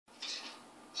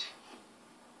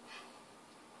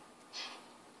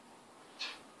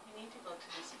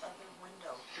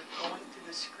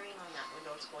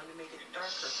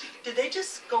Did they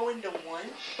just go into one?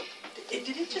 Did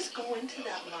it just go into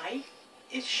that light?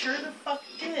 It sure the fuck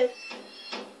did.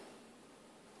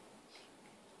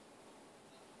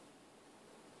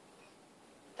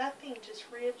 That thing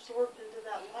just reabsorbed into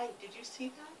that light. Did you see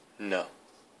that? No.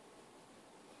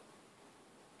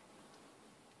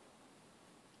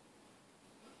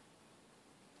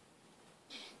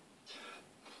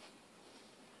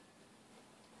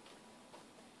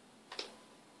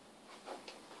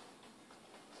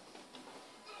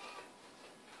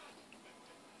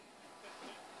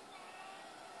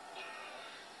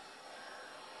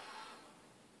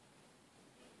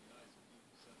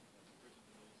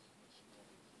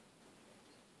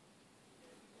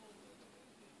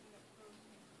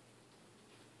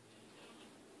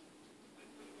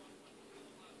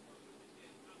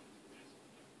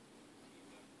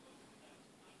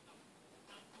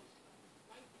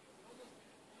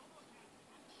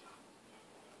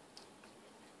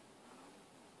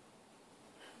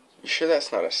 You sure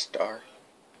that's not a star?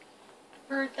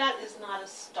 Bird, that is not a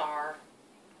star.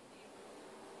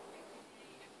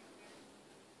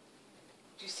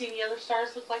 Do you see any other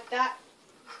stars look like that?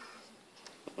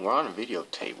 We're on a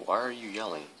videotape. Why are you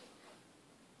yelling?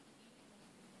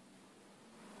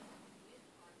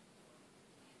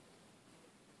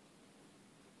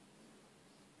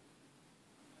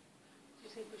 Do you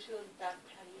think we should go to the back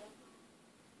patio?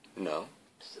 No.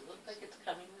 Does it look like it's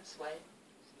coming this way?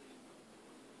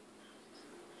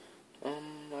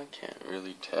 I can't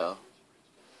really tell.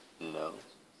 No.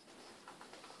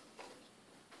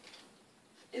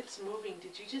 It's moving.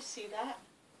 Did you just see that?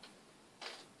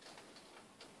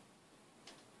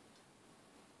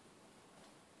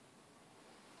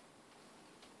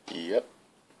 Yep.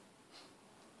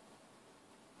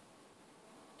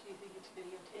 Do you think it's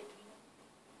videotaping?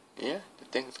 Yeah, the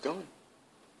thing's going.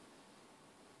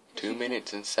 2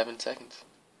 minutes and 7 seconds.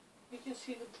 You can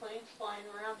see the planes flying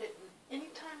around it. And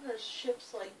anytime there's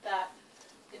ships like that,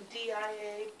 in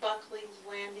DIA, Buckley's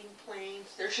landing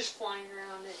planes, they're just flying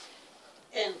around it.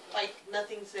 And, like,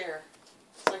 nothing's there.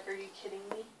 It's like, are you kidding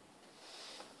me?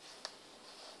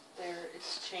 There,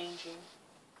 it's changing.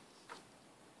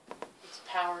 It's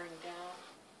powering down.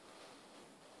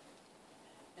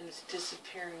 And it's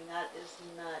disappearing. That is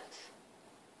nuts.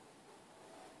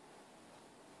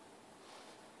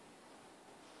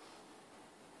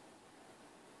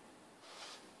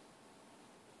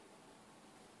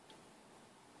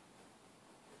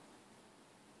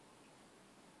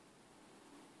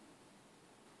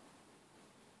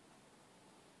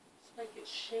 Like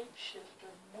it's shapeshifted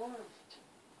or morphed.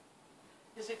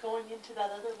 Is it going into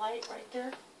that other light right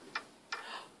there?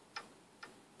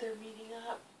 They're meeting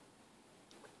up.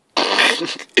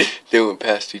 They went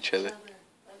past each other.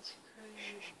 That's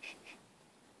crazy.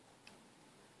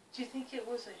 Do you think it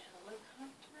was a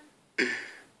helicopter?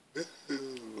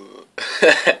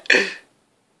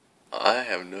 I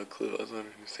have no clue. I was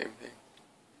wondering the same thing.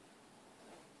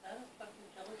 Is that a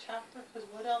fucking helicopter? Because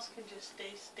what else can just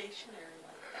stay stationary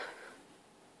like that?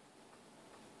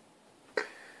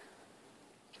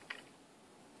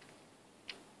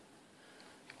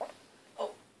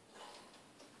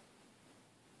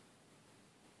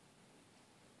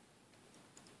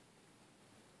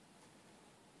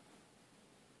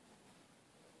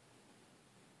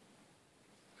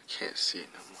 I can't see it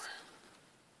no more.